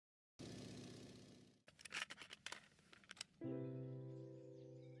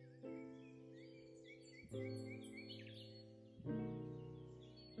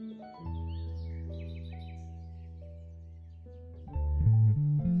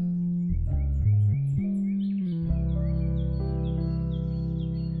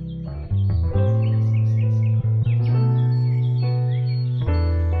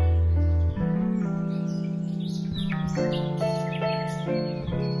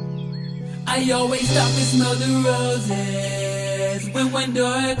I always stop and smell the roses when one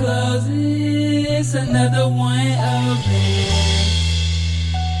door closes, another one opens.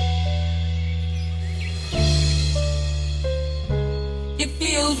 It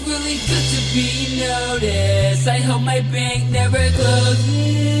feels really good to be noticed. I hope my bank never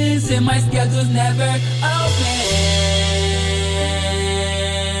closes and my schedule's never open.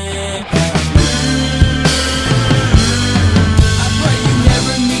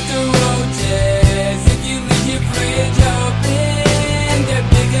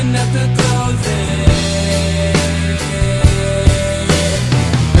 Enough to close it.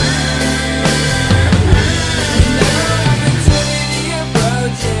 Whenever opportunity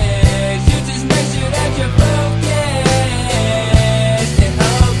approaches, you just make sure that you're focused and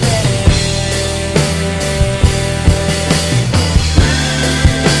open.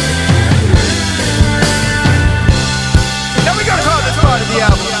 Now we gotta call this part of the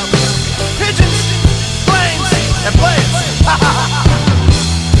album Pigeons, Flames, and Planes.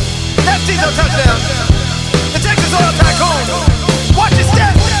 That's Tito Touchdown, the Texas Oil Tycoon. Watch your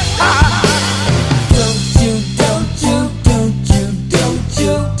step. Don't you, don't you, don't you, don't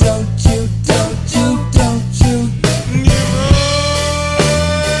you, don't you, don't you, don't you.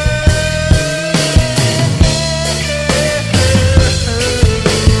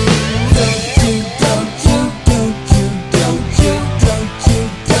 Don't you, don't you, don't you, don't you, don't you,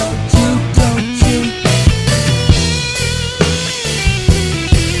 don't you, don't you.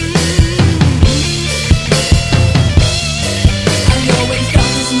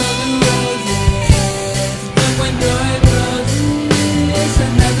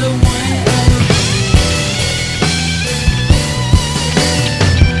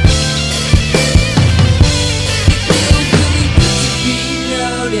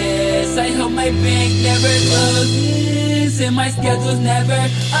 My bank never closes and my schedule's never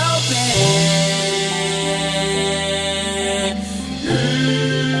open.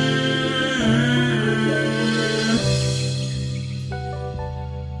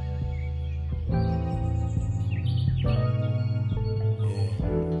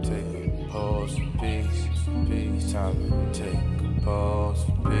 Take a pause for peace, peace. Time to take a pause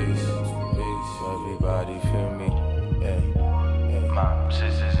for peace, peace. Everybody feel me? Yeah, yeah. My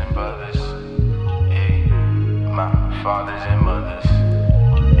sisters and brothers, yeah. My fathers and mothers,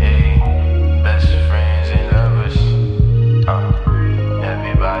 yeah. Best friends and lovers,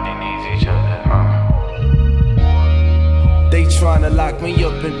 everybody needs each other, They tryna lock me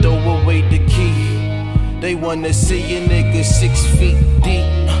up and throw away the key. They wanna see a nigga 6 feet deep.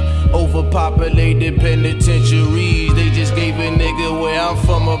 Overpopulated penitentiaries. They just gave a nigga where I'm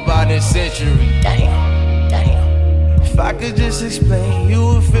from about a century. Damn, damn. If I could just explain, you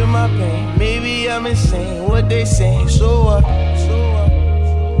would feel my pain. Maybe I'm insane, what they saying, so what?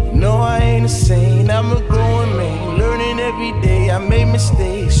 No, I ain't insane, I'm a growing man. Learning every day, I make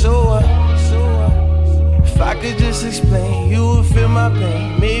mistakes, so what? If I could just explain, you would feel my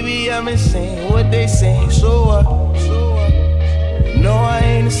pain. Maybe I'm insane, what they saying, so what? No, I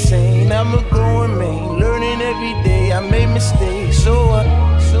ain't insane, I'm a growing man. Learning every day, I make mistakes, so what?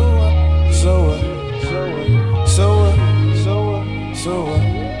 So what? So what? So what? So what? So what?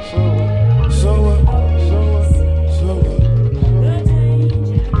 So what? So what? So what?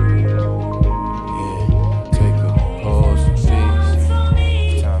 Yeah, take a pause,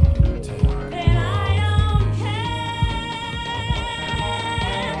 please. Time to take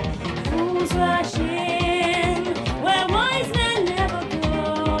Fools rush in where wise men never go,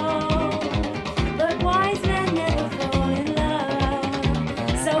 but wise men never fall in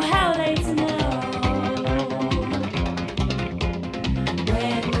love. So how they to know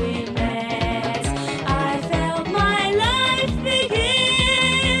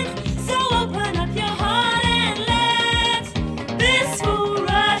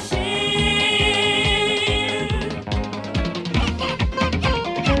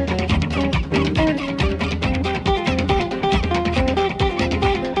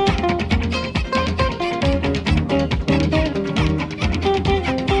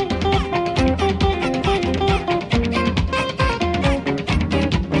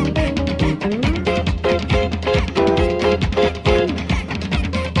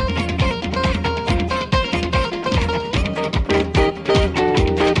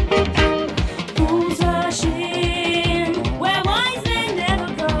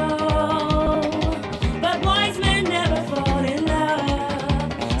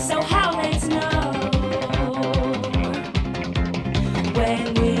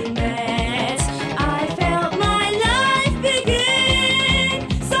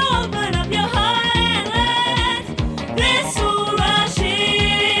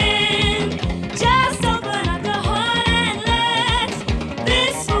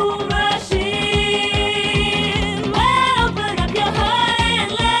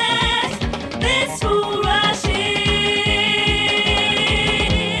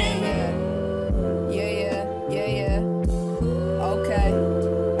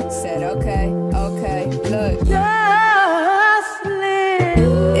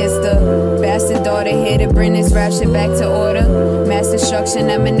this rap shit back to order. Mass destruction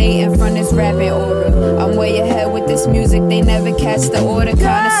emanating from this rapping order. I'm way ahead with this music, they never catch the order.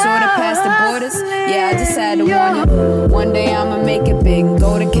 Kinda sorta past the borders. Yeah, I just had to warn you. One day I'ma make it big and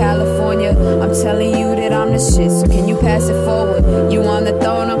go to California. I'm telling you that I'm the shit, so can you pass it forward? You on the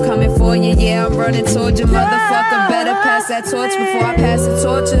throne, I'm coming for you. Yeah, I'm running towards you, motherfucker. Better pass that torch before I pass the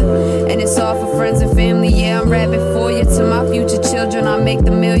torture. And it's all for friends and family. Yeah, I'm rapping for you. To my future children, I'll make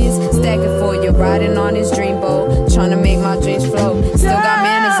the millions. Stack it for you, riding on this dreamboat, trying to make my dreams flow. Still got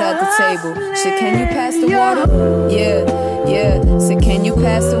manners at the table. Shit, can you pass the water? Yeah. So can you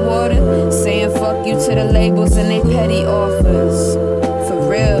pass the water? Saying fuck you to the labels and they petty offers. For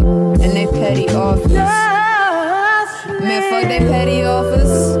real, and they petty offers. Man, fuck they petty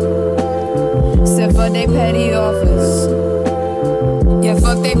offers. Said fuck they petty offers. Yeah,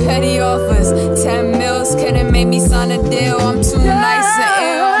 fuck they petty offers. 10 mils couldn't make me sign a deal. I'm too nice and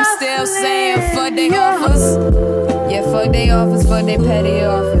ill. I'm still saying fuck they offers. Yeah, fuck they offers, fuck they petty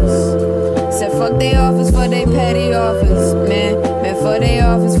offers. Said fuck they offers, fuck they petty offers. Man, fuck they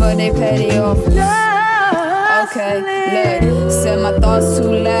offers, fuck they petty offers. Okay, look, said my thoughts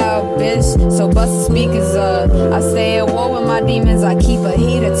too loud, bitch, so bust the speakers up. I stay at war with my demons, I keep a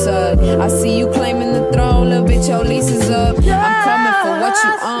heater tug. I see you claiming the throne, little bitch, your lease is up. I'm coming for what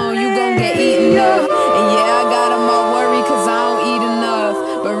you own, you gon' get eaten up. And yeah, I got them all worried cause I don't eat enough.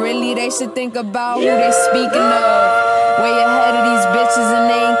 But really they should think about who they speaking of. Way ahead of these bitches and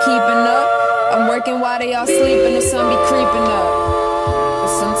they ain't keeping up. I'm working while they all sleeping, the sun be creeping up. But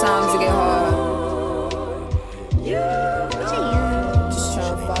sometimes it get hard. Just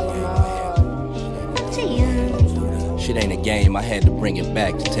trying to follow my heart. Shit ain't a game, I had to bring it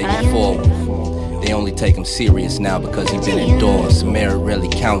back to take it forward. They only take him serious now because he been indoors. Merit really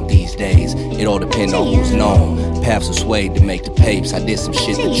count these days, it all depend on who's known. Paths are swayed to make the papes, I did some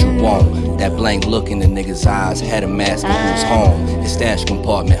shit that you won't. That blank look in the nigga's eyes had a mask of who's home. His stash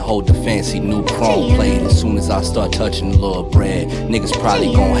compartment hold the fancy new chrome plate. As soon as I start touching the little bread, niggas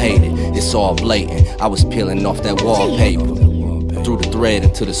probably gon' hate it. It's all blatant, I was peeling off that wallpaper. Threw the thread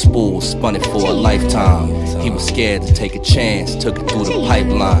into the spool, spun it for a lifetime. He was scared to take a chance, took it through the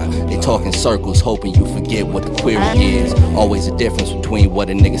pipeline. They talk in circles, hoping you forget what the query is. Always a difference between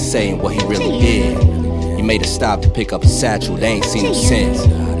what a nigga say and what he really did. He made a stop to pick up a satchel, they ain't seen him since.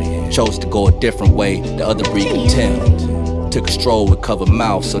 Chose to go a different way, the other breed contempt. Took a stroll with covered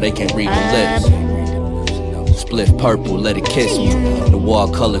mouth so they can't read the lips. Split purple, let it kiss me. The wall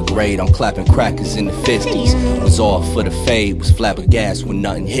color grade, I'm clapping crackers in the 50s. Was all for the fade, was flabbergasted when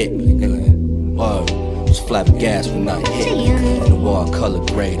nothing hit me. Was flabbergasted when nothing hit me. The wall color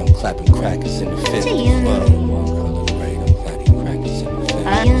grade, I'm clapping crackers in the 50s. Wall color grade, I'm clapping crackers in the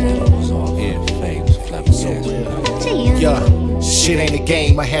 50s. Was all here, fade, was flabbergasted. Yeah. Shit ain't a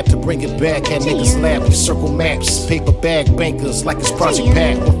game, I had to bring it back. Had niggas laugh, circle maps, paper bag bankers like it's Project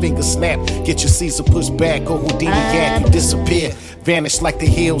Pack. One finger snap, get your Caesar pushed back. Or Houdini yak, you disappear. Vanish like the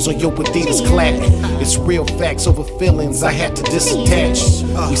heels on your Adidas clack. It's real facts over feelings, I had to disattach.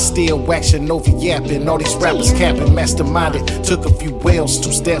 We still waxing over yapping, all these rappers capping. Masterminded, took a few whales,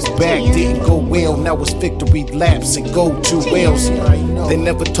 2 steps back, didn't go well. Now it's victory laps and go 2 whales. They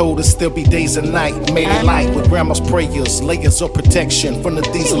never told us there'll be days and night. Made it light with grandma's prayers, layers of protection from the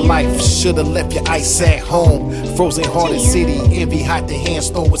thieves of life. Should've left your ice at home. Frozen hearted city, envy hide the hands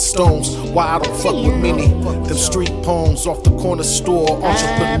thrown with stones. Why I don't fuck with many? Them street poems off the corner store.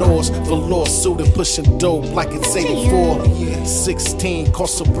 Entrepreneurs, velour suited, pushing dope like it's 84. 16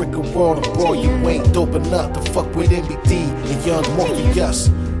 cost a brick of world abroad. You ain't dope enough to fuck with MBD and Young Morpheus.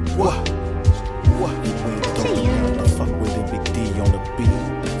 What? You ain't dope enough to fuck with MBD on the beat.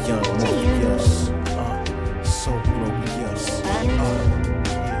 Young Morpheus. So glorious.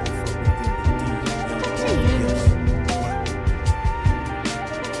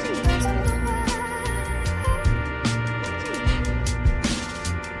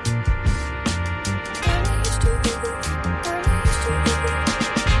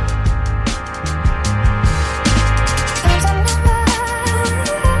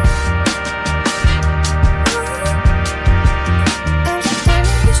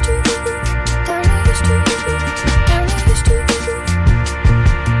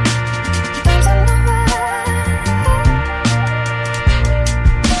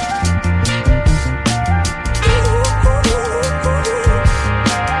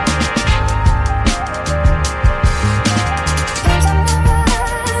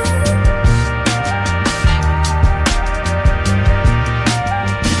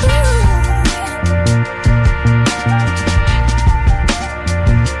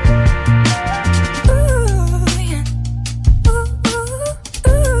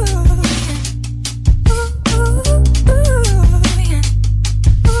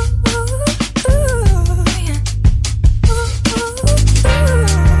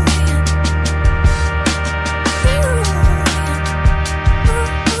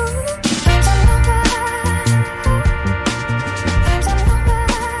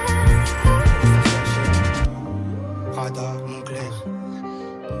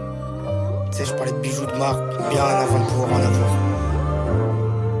 bien avant de pouvoir en avoir.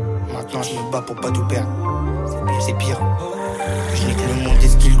 Maintenant je me bats pour pas tout perdre. C'est pire. Je n'ai que le monde et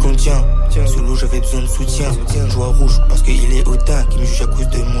ce qu'il contient. Sous l'eau j'avais besoin de soutien. Je vois rouge parce qu'il est hautain, qui me juge à cause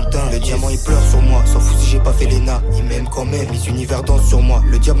de mon teint. Le diamant il pleure sur moi, s'en fout si j'ai pas fait l'ENA. Il m'aime quand même, Miss Univers danse sur moi.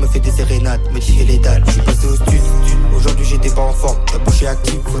 Le diable me fait des sérénades, me dit les dalles. Je suis passé au stud. Aujourd'hui j'étais pas en forme, ta bouche est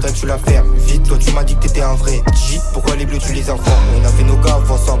active, faudrait que tu la fermes. Vite, toi tu m'as dit que t'étais un vrai G. Pourquoi les bleus tu les informes? On a fait nos gaves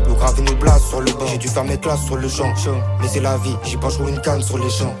ensemble, on gravé nos blases sur le banc. J'ai dû faire mes classes sur le champ, mais c'est la vie, j'ai pas joué une canne sur les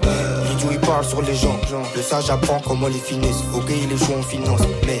champs. L'idiot il parle sur les gens, le sage apprend comment les finesse. Ok il est chaud en finance,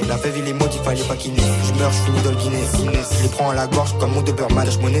 mais la fève il est maudit, il fallait pas qu'il naisse. Je meurs, je finis dans le Guinness. Je les prends à la gorge comme mon de beurre mal.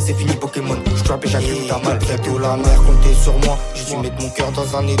 Je monnaie c'est fini Pokémon, je trappe et j'accuse t'as mal. Bientôt la mer comptez sur moi. J'ai dû mettre mon cœur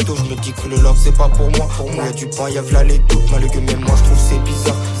dans un étau. Je me dis que le love c'est pas pour moi. Pour moi y'a du pain, y'a v'là les taux. Malgré que même moi je trouve c'est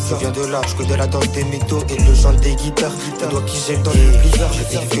bizarre. Je viens de là, je connais la danse des métaux et le chant des guitares. Le doigt qui gèle dans le blizzard. J'ai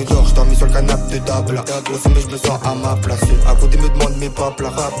fait du feu d'or, je dormis sur le canapé de table. Au sommet je me sens à ma place. À côté me demande mes papes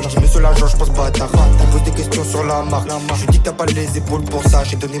là. Je dis monsieur l'agent, je pense pas à ta rate. Tu poses des questions sur la marque. Je dis que t'as pas les épaules pour ça.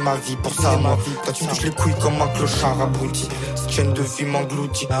 J'ai donné ma vie pour ça moi. Toi tu me touches les couilles comme un clochard abruti. Cette chaîne de vie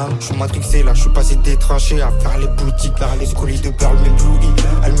m'engloutit. Je suis matrixé là, je suis passé des tranchées à faire les boutiques. Vers les colis de perles m'éblouit.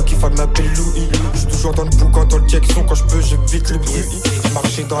 Elle me kiffe, elle m'appelle Louis. Je suis toujours dans le boucan, dans le Jackson. Quand je peux j'évite le bruit.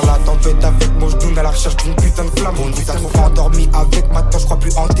 Marcher dans la tempête avec mon genou à la recherche d'une putain de flamme. On dit ça trop endormi avec, maintenant je crois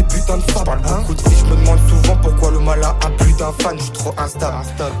plus en tes putains de femmes. Parle beaucoup de filles, je me demande souvent pourquoi le mal a plus d'un fan. Je suis trop instable,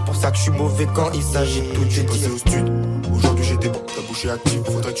 pour ça que je suis mauvais quand il s'agit de tout. J'ai bossé au stud, aujourd'hui j'ai des bons, ta bouche est active,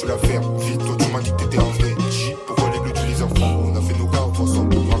 faudrait que tu la fermes. Vite, toi tu m'as dit que t'étais un vrai G. Pourquoi les bleus tu les enfants? On a fait nos gardes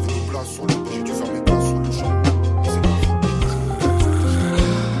ensemble, on gravé nos places sur le banc. J'ai dû faire mes classes sur le champ.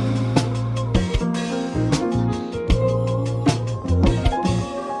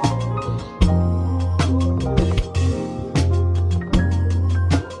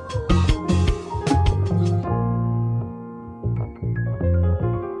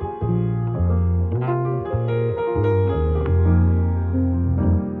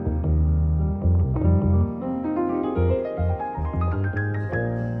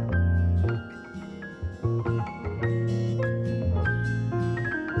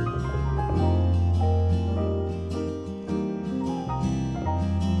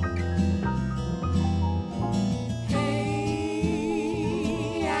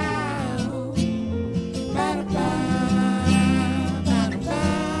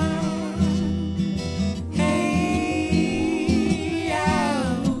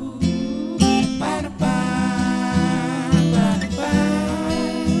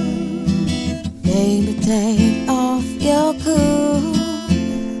 Baby, take off your coat.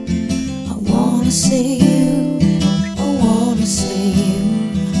 I wanna see you, I wanna see you.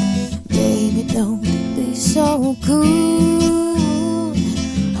 Baby, don't be so cool.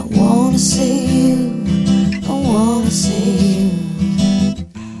 I wanna see you, I wanna see you.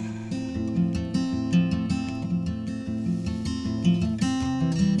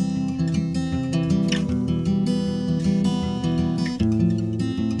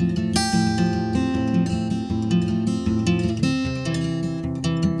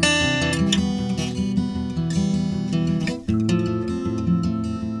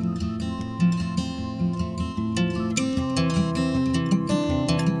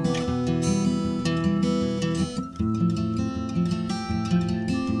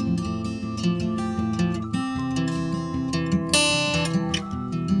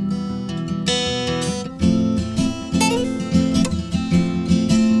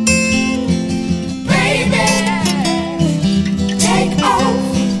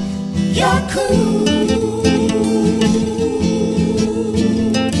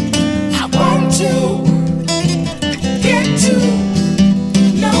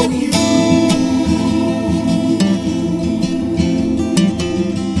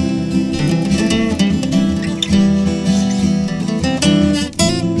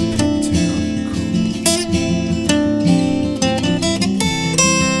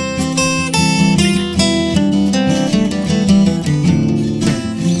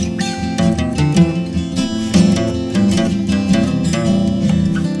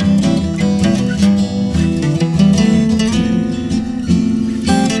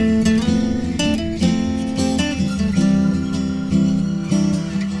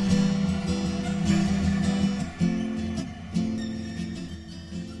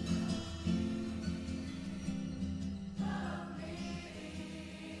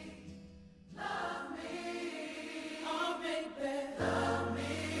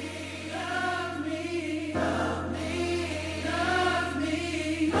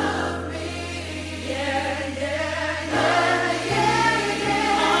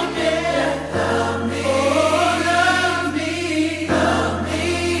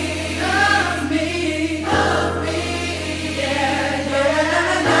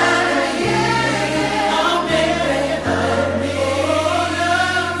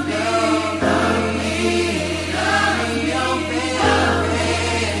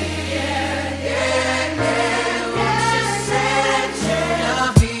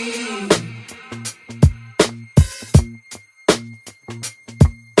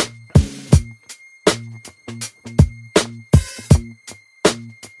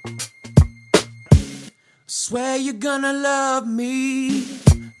 you're gonna love me.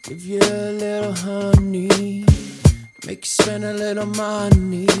 Give you a little honey, make you spend a little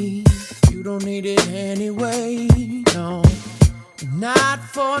money. You don't need it anyway, no, not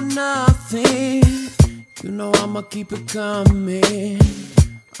for nothing. You know I'ma keep it coming,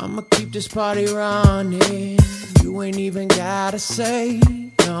 I'ma keep this party running. You ain't even gotta say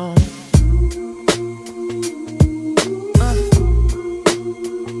no.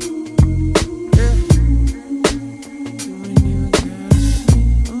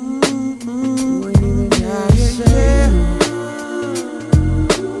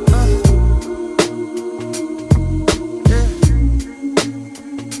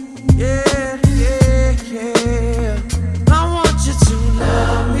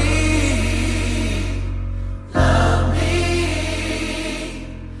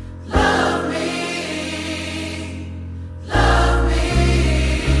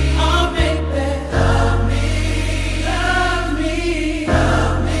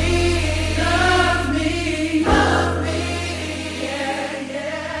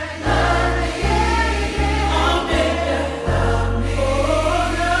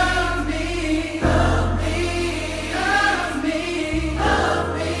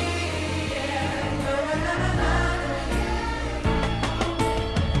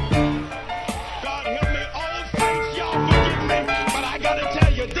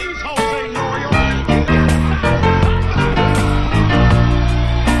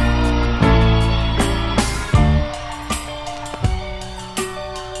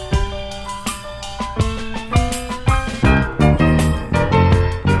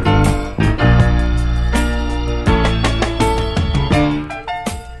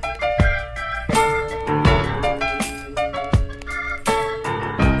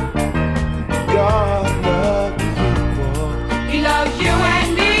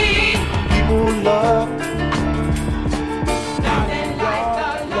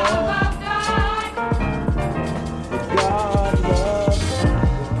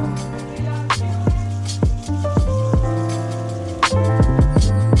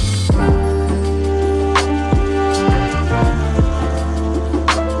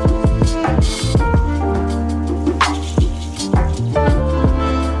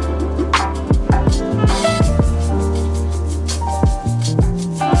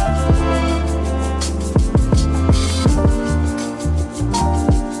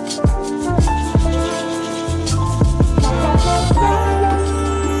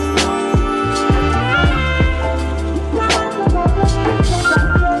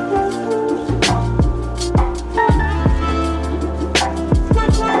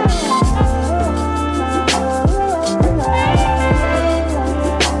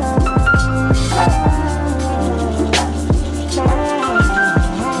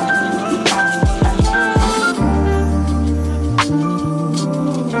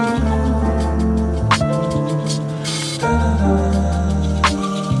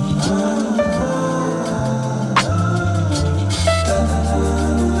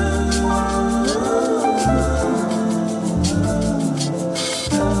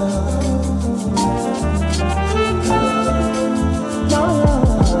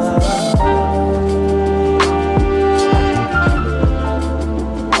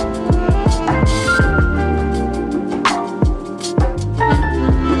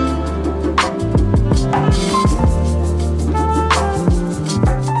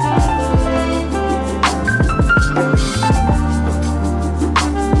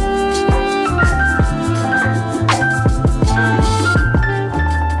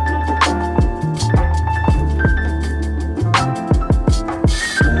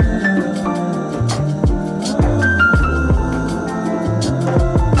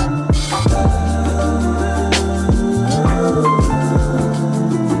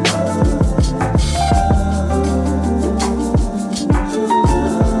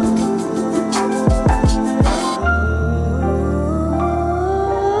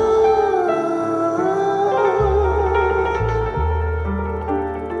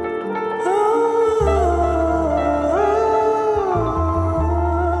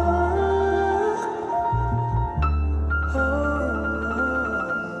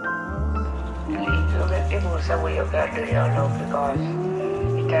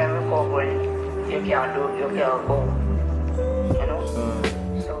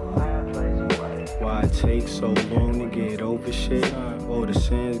 Why it takes so long to get over shit? Or the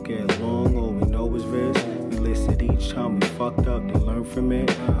sins get long, all we know is risk. We illicit. Each time we fucked up, they learn from it.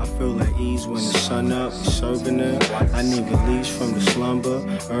 I feel at ease when the sun up, serving it. I need release from the slumber,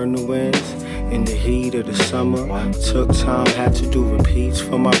 earn the wins in the heat of the summer. Took time, had to do repeats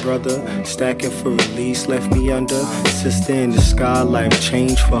for my brother. Stacking for release, left me under. Sister in the sky, life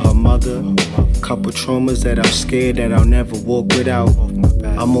changed for her mother. Couple traumas that I'm scared that I'll never walk without.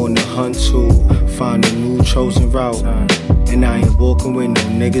 I'm on the hunt to find a new chosen route. And I ain't walking with no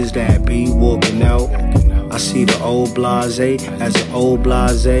niggas that be walking out. I see the old blase as an old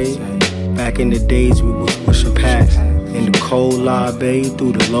blase. Back in the days we was pushing past. In the cold lobby,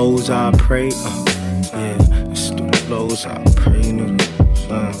 through the lows I pray. Yeah, it's through the lows I pray.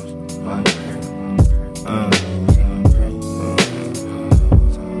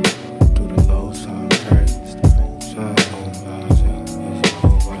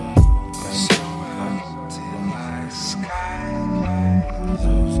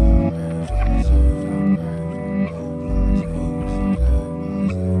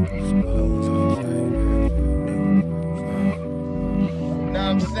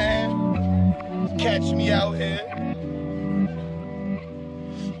 Catch me out here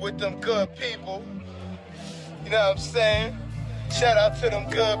with them good people. You know what I'm saying? Shout out to them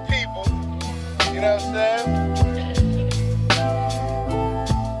good people. You know what I'm saying?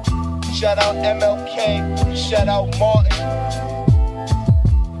 Shout out MLK. Shout out Martin.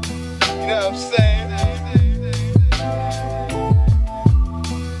 You know what I'm saying?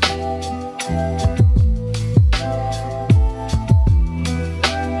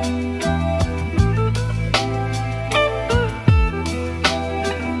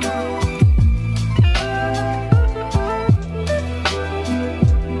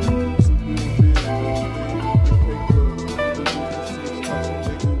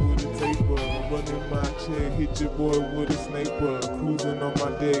 Hit your boy with a sniper, cruising on my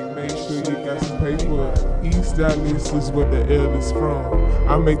deck, make sure you got some paper. East Dallas is where the L is from.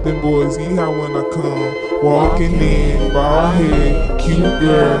 I make them boys eat how when I come. Walking in, bald head, cute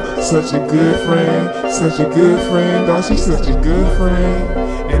girl, such a good friend, such a good friend, oh she's such a good friend.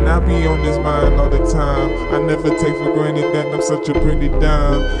 And I be on this mind all the time. I never take for granted that I'm such a pretty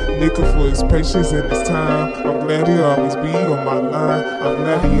dime. Nigga for his patience and his time. I'm glad he always be on my line. I'm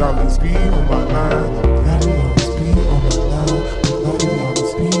glad he always be on my line. Glad he always be on my line. Glad he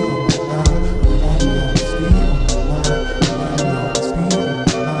always be on my line. Glad he always be on my line. Glad he always be on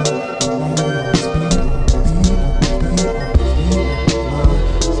my line.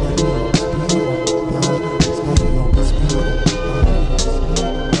 Glad he always be on my line.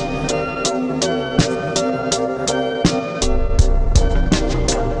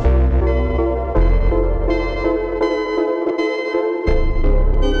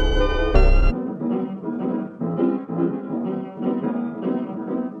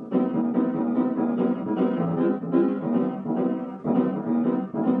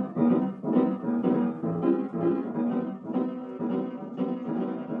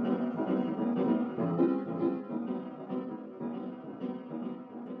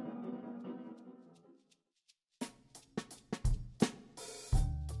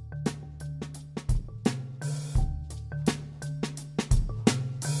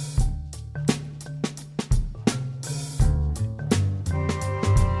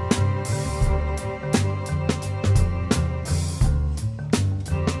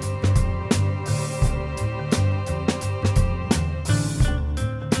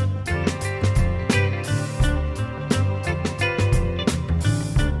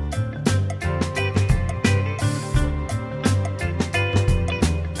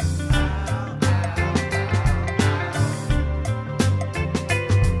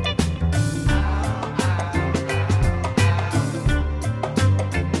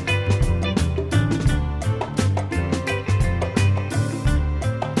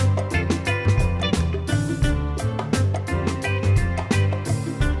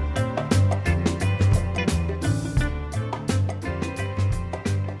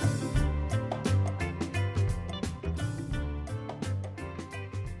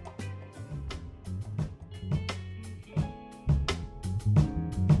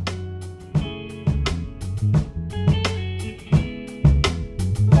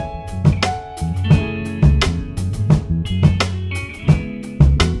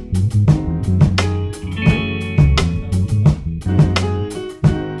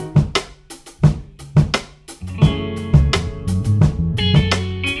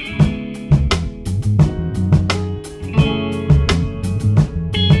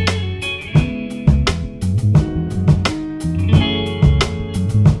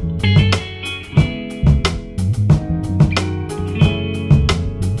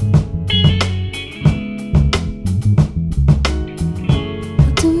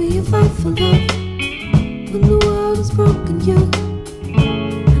 for love when the world has broken you.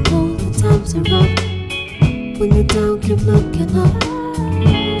 I know the times are rough. When you're down, keep looking up.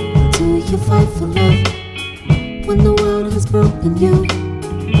 Do you fight for love when the world has broken you?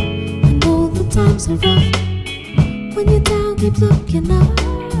 I know the times are rough. When you're down, keep looking up.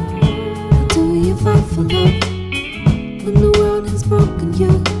 Do you fight for love when the world has broken you?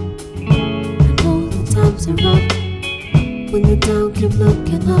 I know the times are rough. When you're down, keep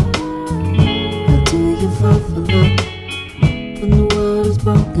looking up. How do you fight for love when the world has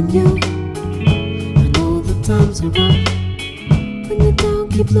broken you? I know the times are rough. When you're down,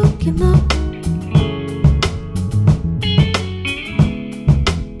 keep looking up.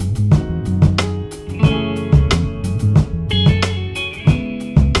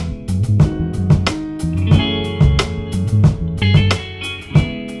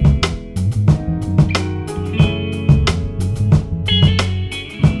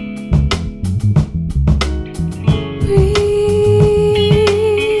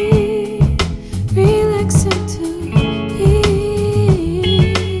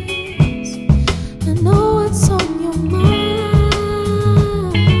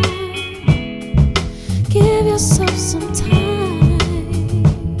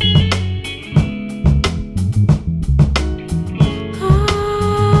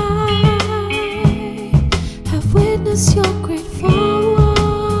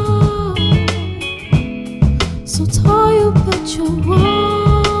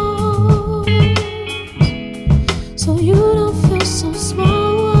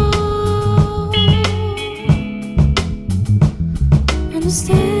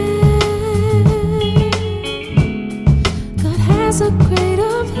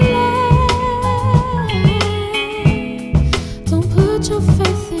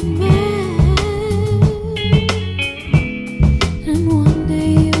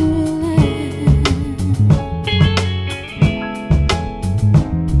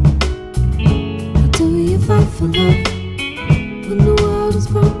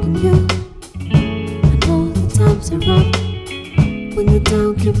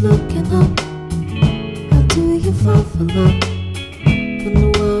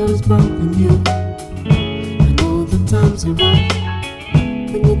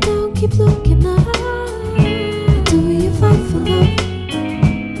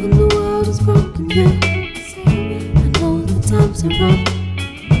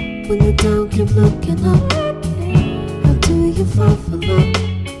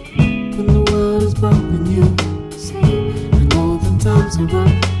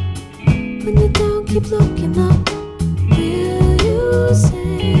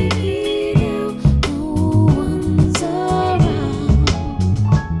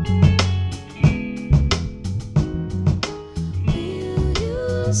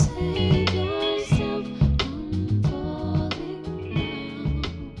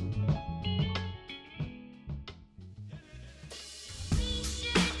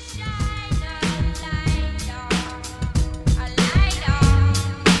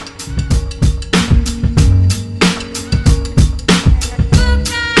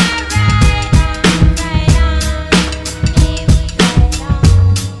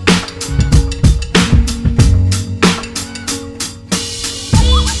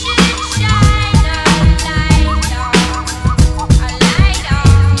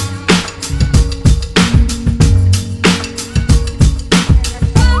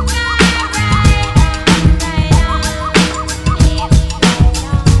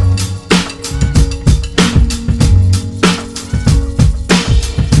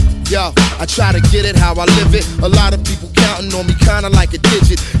 Try to get it how I live it. A lot of people counting on me kinda like a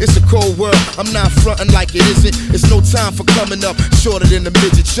digit. It's a cold world, I'm not frontin' like it isn't. It's no time for coming up shorter than the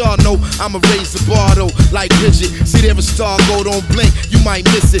midget. Y'all know I'ma raise the bar though, like Bridget. See there a star go, don't blink, you might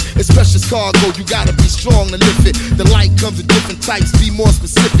miss it. It's precious cargo, you gotta be strong to lift it. The light comes in different types, be more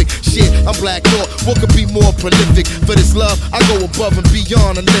specific. Shit, I'm Black Thought, what could be more prolific? For this love, I go above and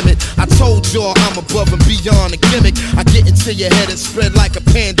beyond the limit. I told y'all I'm above and beyond a gimmick. I get into your head and spread like a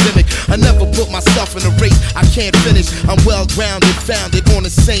pandemic. I never put myself in a race I can't finish. I'm well grounded, founded on the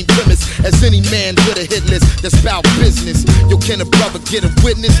same premise as any man with a hit list that's about business. Yo, can a brother get a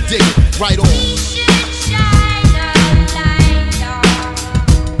witness? Dig it, right on.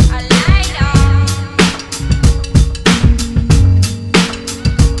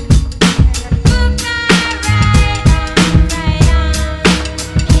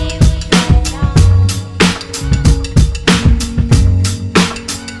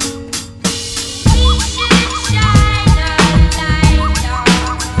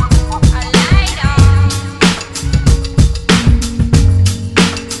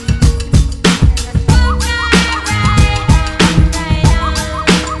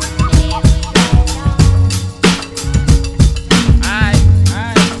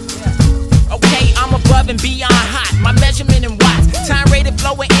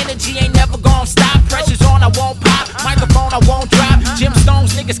 Energy ain't never gonna stop. Pressure's on, I won't pop. Microphone, I won't drop.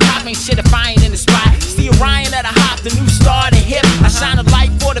 Gemstones, niggas copying shit if I ain't in the spot. See Orion at a hop, the new star of the hip. I shine a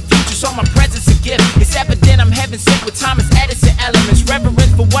light for the future, so my presence a gift. It's evident I'm heaven sent with Thomas Edison elements.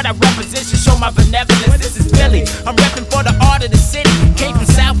 Reverence for what I represent should show my benevolence. This is Philly, I'm repping for the art of the city. Came from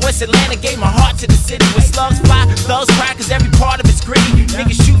Southwest Atlanta, gave my heart to the city. Where slugs fly, thugs cry, cause every part of it's gritty.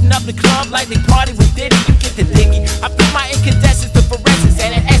 Niggas shooting up the club like they party with Diddy. You get the diggy. I put my incandescence to fluorescence,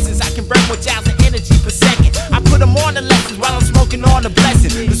 and in essence I can burn 1,000 energy per second. I put them on the lessons while I'm smoking on the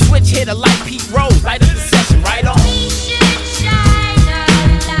blessing. The switch hit a light Pete Rose, light up the session, right on.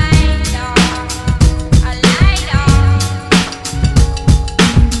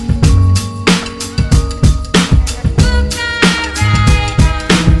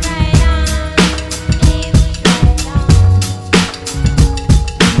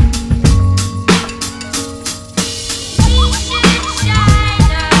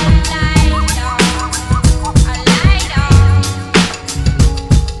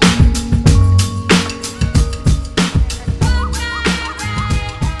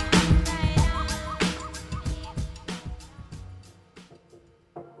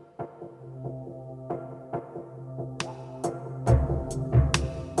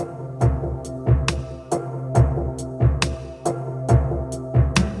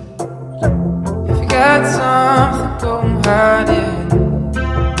 Got something, go hide it.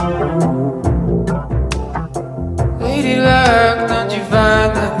 Lady luck, don't you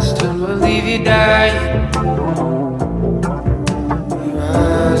find that I still believe you dying?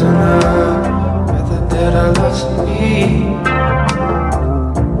 Rising up, with the dead I lost me.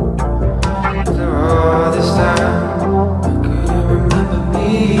 After all this time, I couldn't remember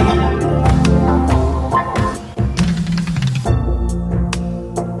me.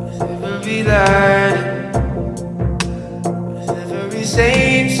 With every light,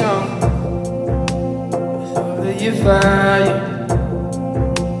 same song, with all of your fire,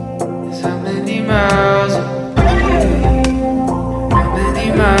 is how many miles away, how many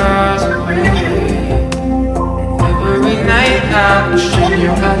miles away. Every night I'm wishing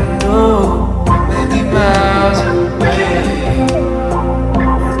you I know how many miles away,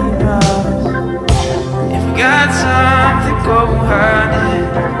 many miles. If you got something, go hide it.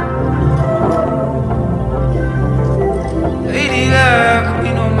 Lady luck, we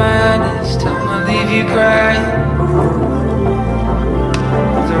don't mind this time I leave you crying.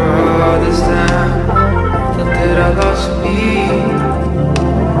 After all this time, thought that I lost me.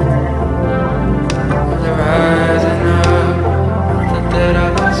 On the rising up, thought that I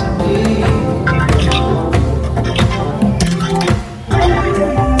lost me.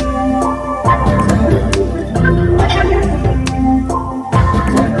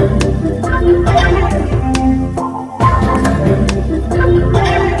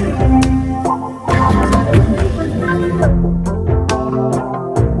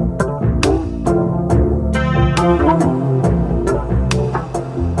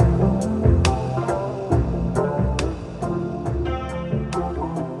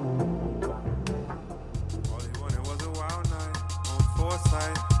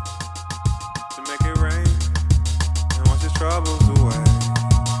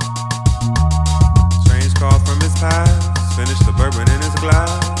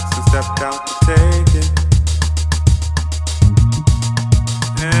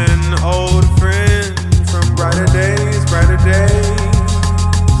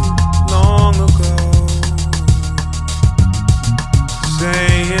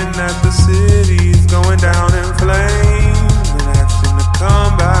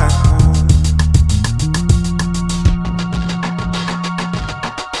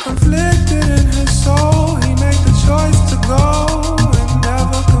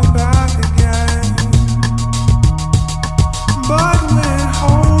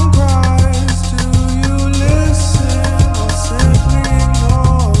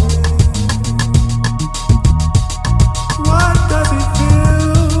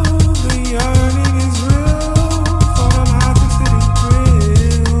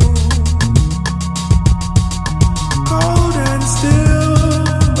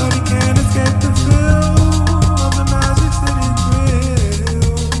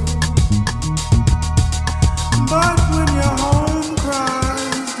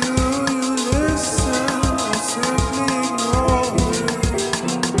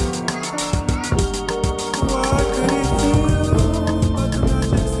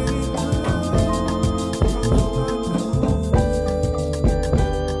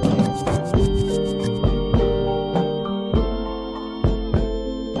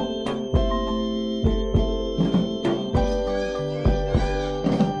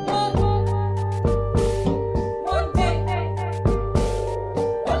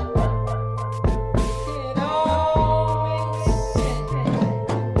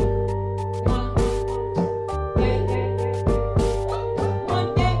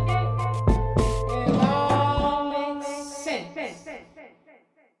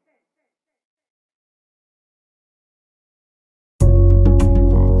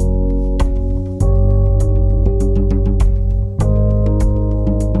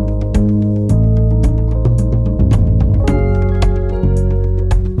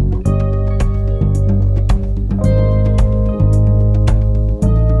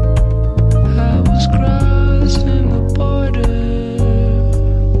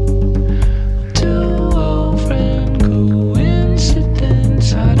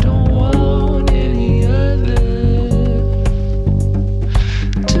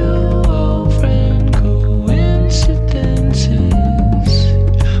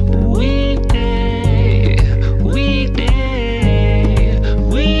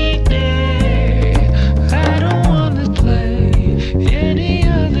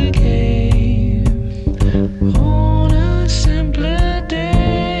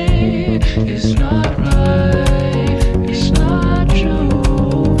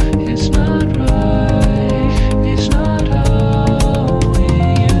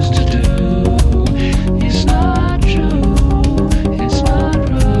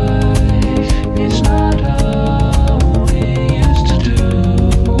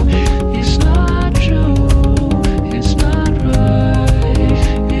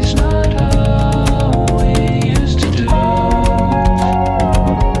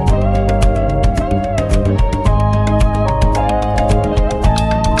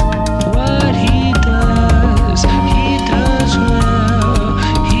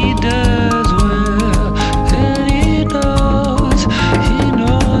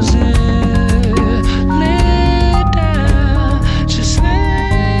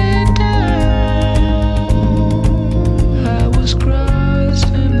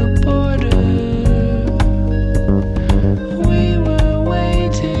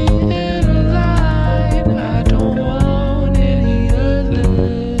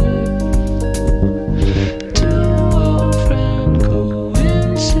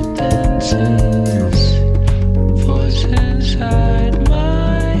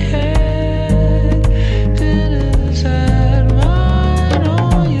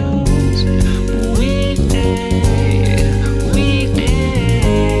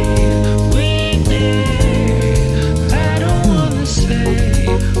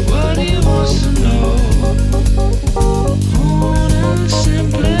 what he wants to know. On a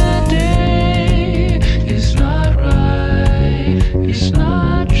simple day, it's not right, it's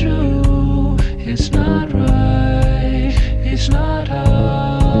not true, it's not right, it's not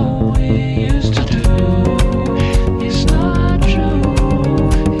how we used to do. It's not true,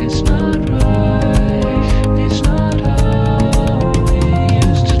 it's not right, it's not how we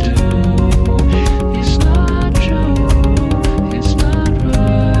used to do. It's not true, it's not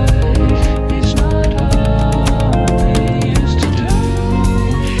right, it's not how we used to do.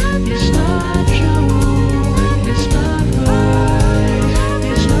 It's not true, it's not right,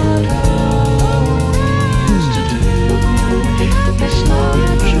 it's not how we used to do. It's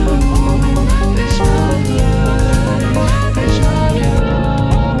not true, it's not right, it's not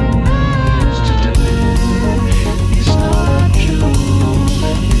how we used to do. It's not true, it's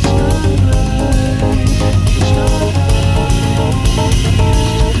not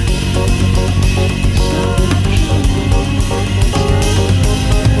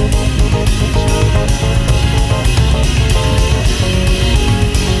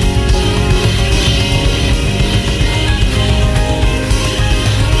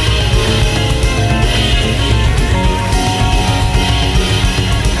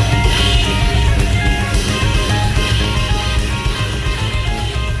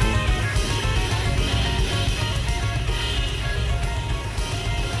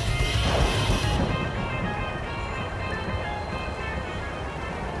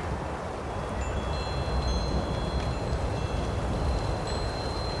it's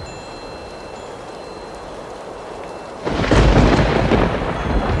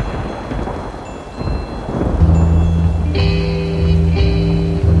not how we used to do.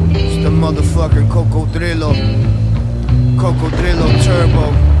 It's the motherfucking Cocodrillo Turbo,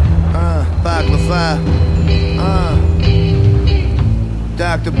 Baklava,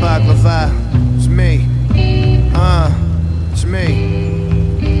 Dr. Baklava, it's me, it's me.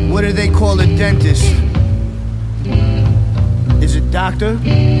 What do they call a dentist? Is it doctor?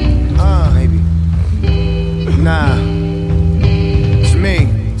 Maybe. Nah, it's me,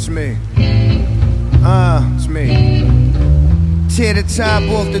 it's me, it's me. Tear the top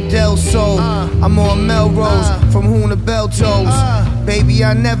off the Del Sol. I'm on Melrose, from Hoon to Bell Toes. Baby,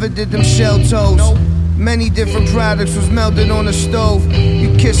 I never did them shell toes. Many different products was melted on the stove.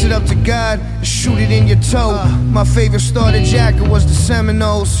 You kiss it up to God and shoot it in your toe. My favorite starter jacket was the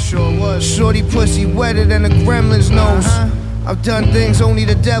Seminoles. Sure was. Shorty pussy wetter than a gremlin's nose. I've done things only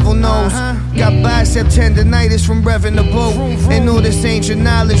the devil knows. Got bicep tendonitis from revving the boat. And all this ancient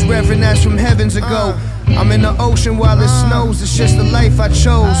knowledge, Reverend, that's from heavens ago. I'm in the ocean while it snows, it's just the life I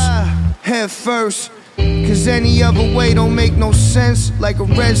chose. Head first, cause any other way don't make no sense. Like a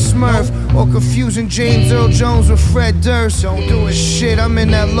red Smurf, or confusing James Earl Jones with Fred Durst. Don't do it. Shit, I'm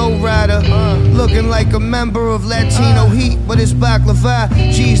in that lowrider, looking like a member of Latino Heat, but it's baklava.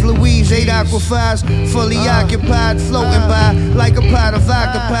 Jeez Louise, 8 aquafires, fully occupied, floating by like a pot of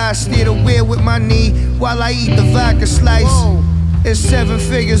octopi. Steer the wheel with my knee while I eat the vodka slice. It's 7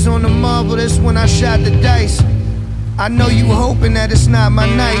 figures on the marble, that's when I shot the dice. I know you hoping that it's not my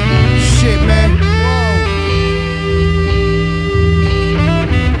night. Shit, man.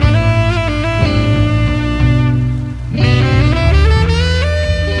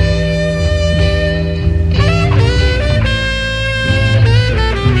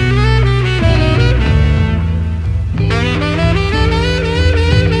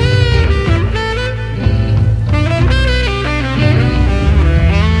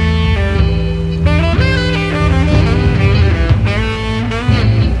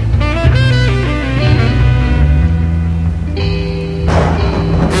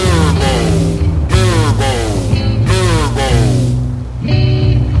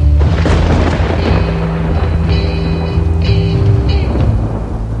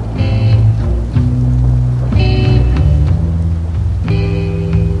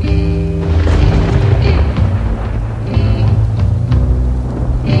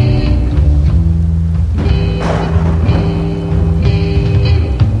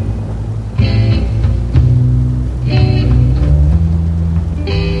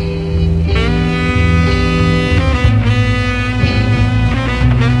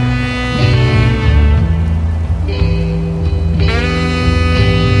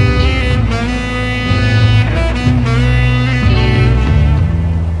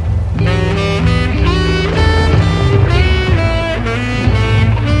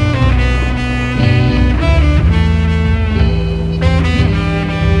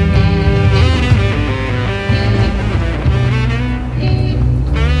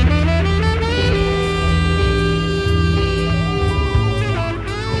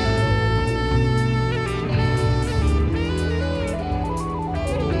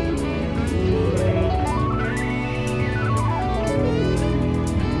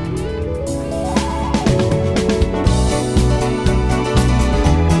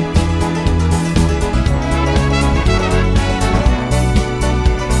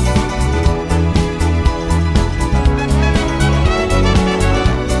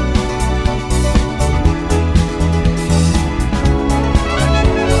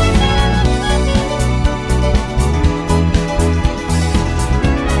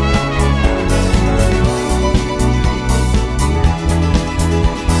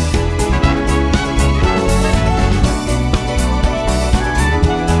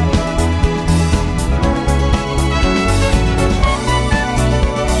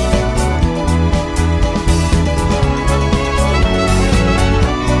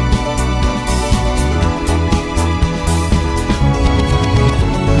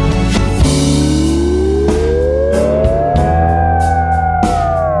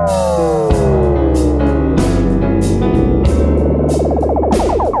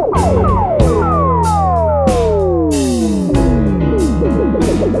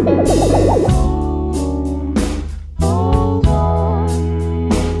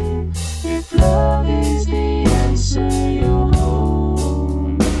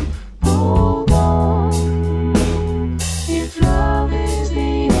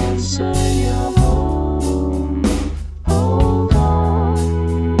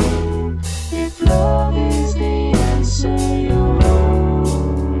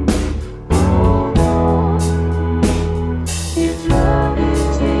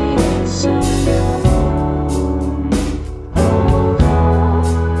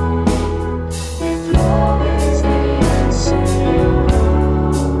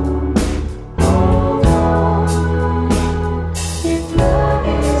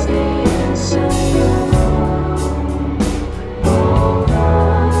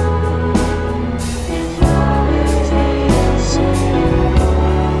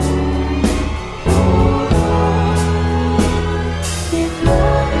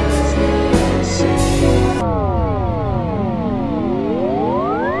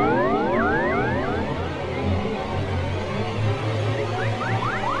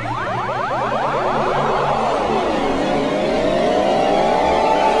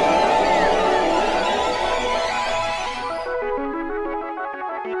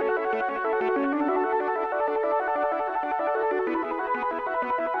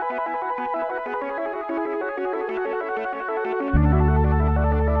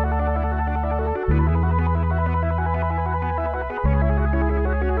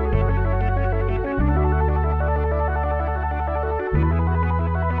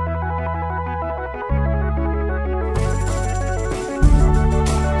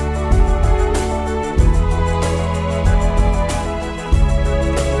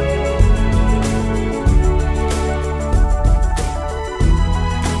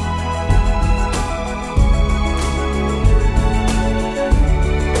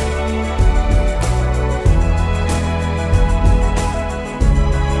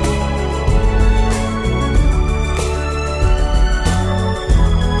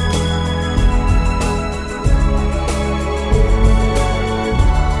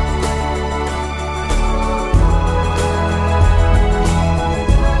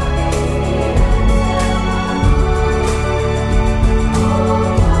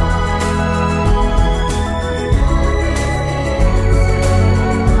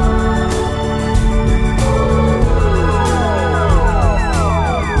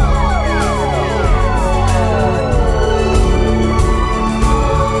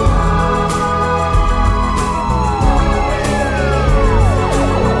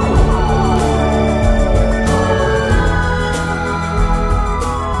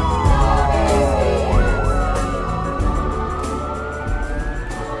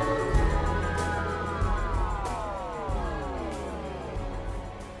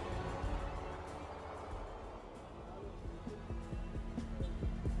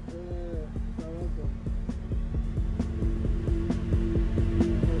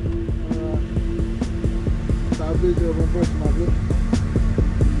 appelé de mon poste m'a appelé.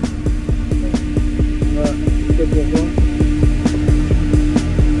 Ouais, c'était pourquoi?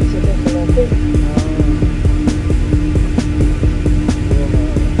 C'était pour l'entrée.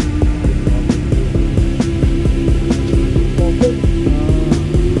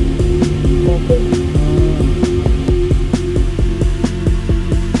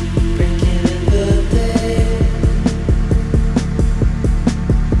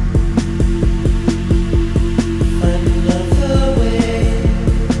 Find another way.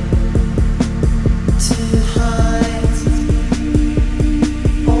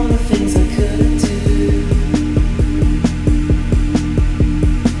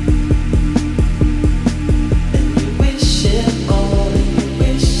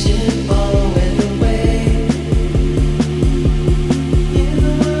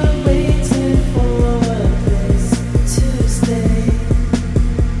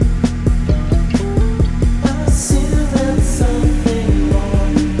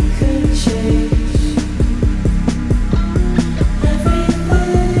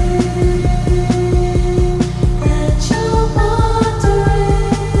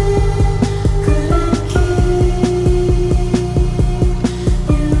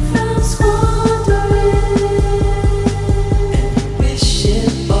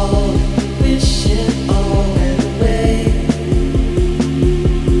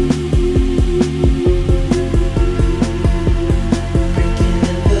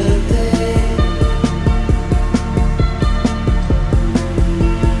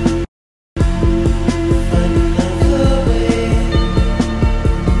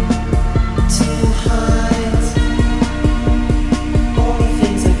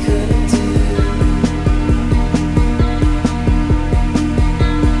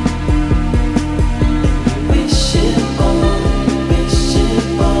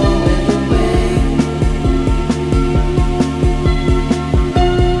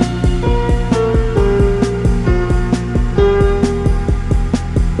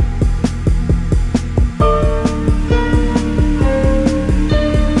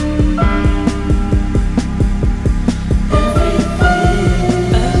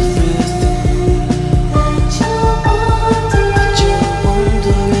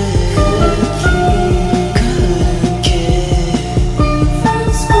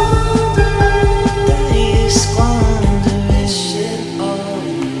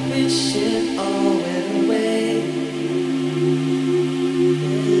 shit all went away.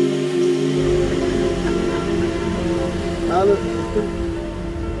 Allô?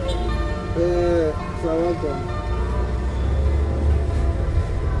 Ça va quoi?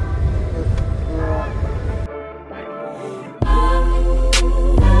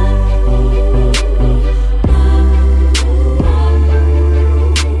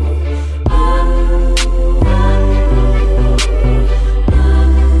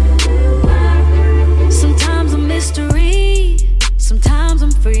 Sometimes I'm mystery, sometimes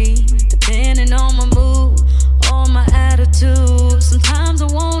I'm free, depending on my mood or my attitude. Sometimes I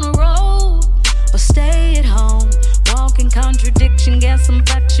wanna roll or stay at home, walk in contradiction, get some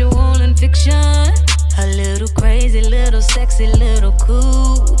factual and fiction. A little crazy, little sexy, little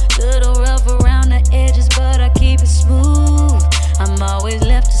cool, little rough around the edges, but I keep it smooth. I'm always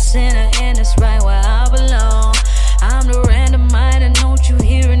left to center, and it's right where I belong. I'm the random mind, and don't you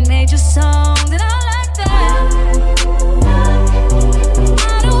hear in major songs, and I like that.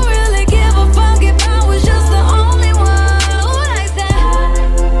 I don't really give a fuck if I was just the only one who likes that.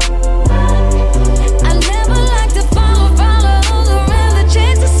 I never like to follow others around to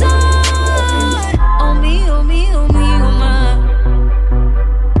chase the sun. Oh me, oh me, oh me, oh my.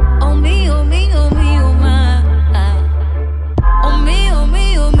 Oh me, oh me, oh me, oh my. Oh me, oh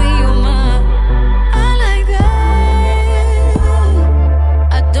me, oh me, oh my. I like that.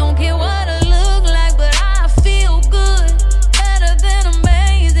 I don't care what I look like, but I feel good. Better than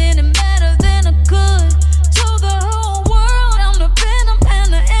amazing and better than I could. Told the whole world I'm the venom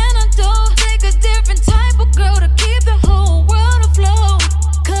and the antidote. Take a different type of girl to keep the whole world afloat.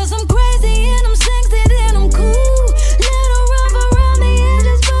 Cause I'm crazy and I'm sexy and I'm cool. Little rough around the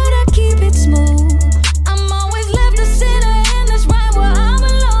edges, but I keep it smooth. I'm always left to center, and that's right where I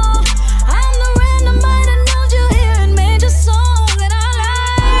belong. I'm the random mind, and don't you hear in major songs, and I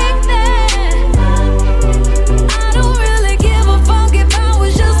like that. I don't really give a fuck if I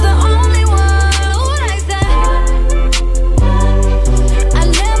was just the only one who likes that. I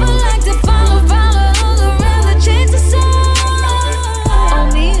never like to follow others around to chase the sun. Oh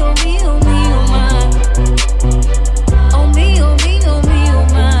me, oh me, oh me, oh my. Oh me, oh me, oh me, oh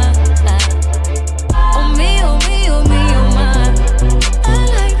my. Oh me, oh me, oh me, oh my. I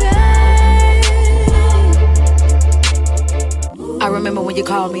like that. I remember when you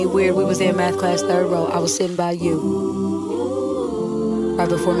called me weird. We was in math class, third row. I was sitting by you, right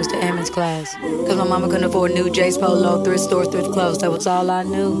before Mr. Ammons' class. Cause my mama couldn't afford new J's Polo, thrift store, thrift clothes. That was all I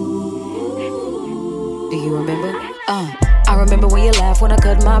knew. Do you remember? I remember when you laughed when I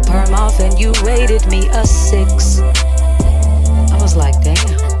cut my perm off and you rated me a 6. I was like,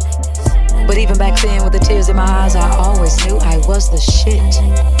 damn. But even back then with the tears in my eyes, I always knew I was the shit.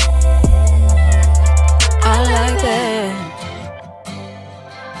 I like that.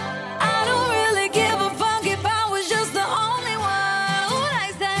 I don't really give a fuck if I was just the only one who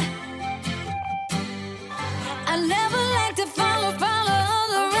likes that. I never like to follow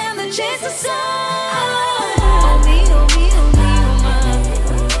others around to chase the sun. Oh me, oh me, oh me, oh my.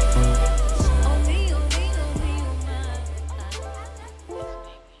 Oh me, oh me, oh me, oh my.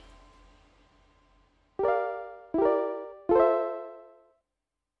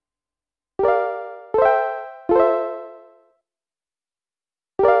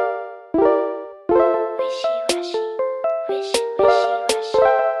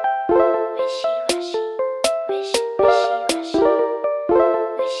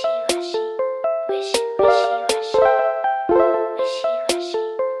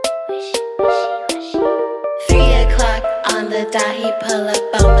 Dot, he pull up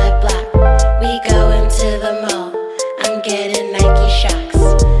on my block. We go into the mall. I'm getting Nike shocks.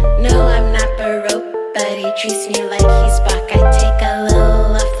 No, I'm not Baroque, but he treats me like he's Bach. I take a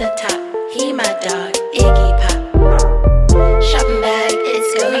little off the top. He my dog, Iggy Pop. Shopping bag,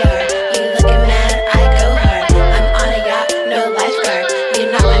 it's go yard. You looking mad, I go hard. I'm on a yacht, no lifeguard. You're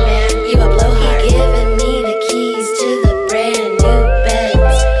not my man, you a blowhard. He giving me the keys to the brand new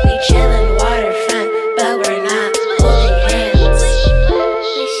Benz. We chillin' waterfront, but we're not holding hands.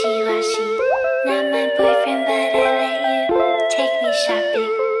 Wishy-washy, not my boyfriend, but I let you take me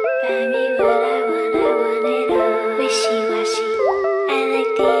shopping. Buy me what I want it all. Wishy-washy, I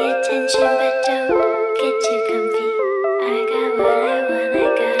like the attention, but don't get too comfy. I got what I want, I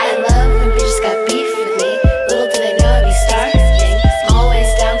got it. I love when bitches got beef with me. Little do they know I be starving. I'm always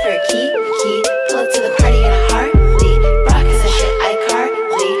down for a key. Pull up to the party in a heartbeat. Rock is a shit I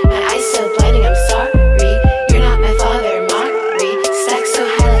cartly. My eyes so blinding, I'm sorry. You're not my father, Mari. Sex so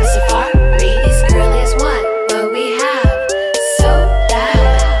high like safari. These girlies want what we have so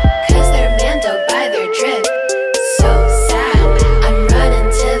bad. Cause they're mando by their drip. So sad. I'm running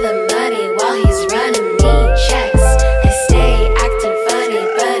to the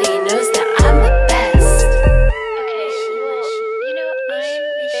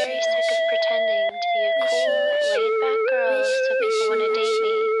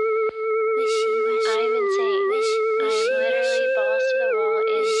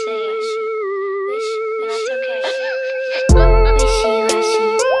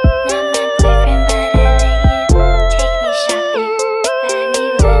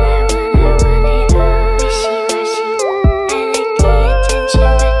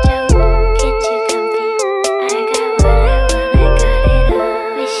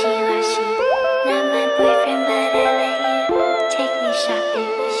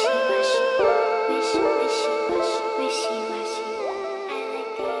wishy washy, wishy washy.